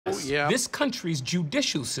Yeah. This country's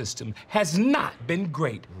judicial system has not been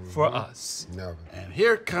great for us. Never. And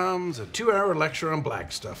here comes a 2-hour lecture on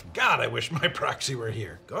black stuff. God, I wish my proxy were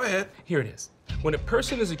here. Go ahead. Here it is. When a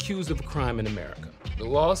person is accused of a crime in America, the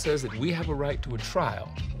law says that we have a right to a trial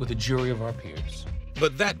with a jury of our peers.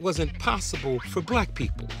 But that wasn't possible for black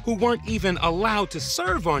people, who weren't even allowed to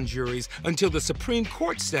serve on juries until the Supreme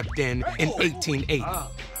Court stepped in 1880.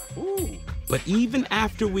 But even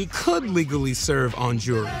after we could legally serve on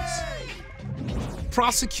juries,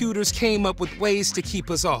 prosecutors came up with ways to keep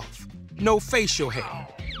us off. No facial hair,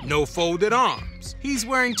 no folded arms. He's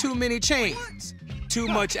wearing too many chains, too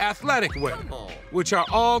much athletic wear, which are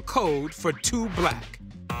all code for too black.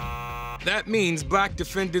 That means black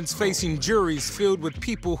defendants facing juries filled with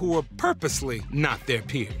people who are purposely not their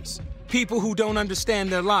peers. People who don't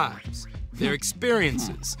understand their lives, their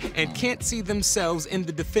experiences, and can't see themselves in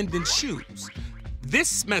the defendant's shoes.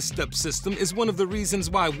 This messed up system is one of the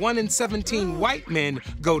reasons why 1 in 17 white men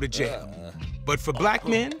go to jail. But for black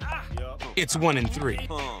men, it's 1 in 3.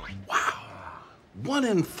 Wow. 1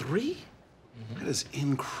 in 3? That is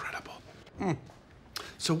incredible.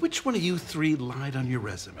 So which one of you 3 lied on your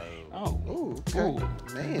resume? Oh, okay.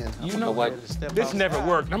 Man. You know what? This never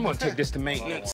worked. I'm gonna take this to maintenance.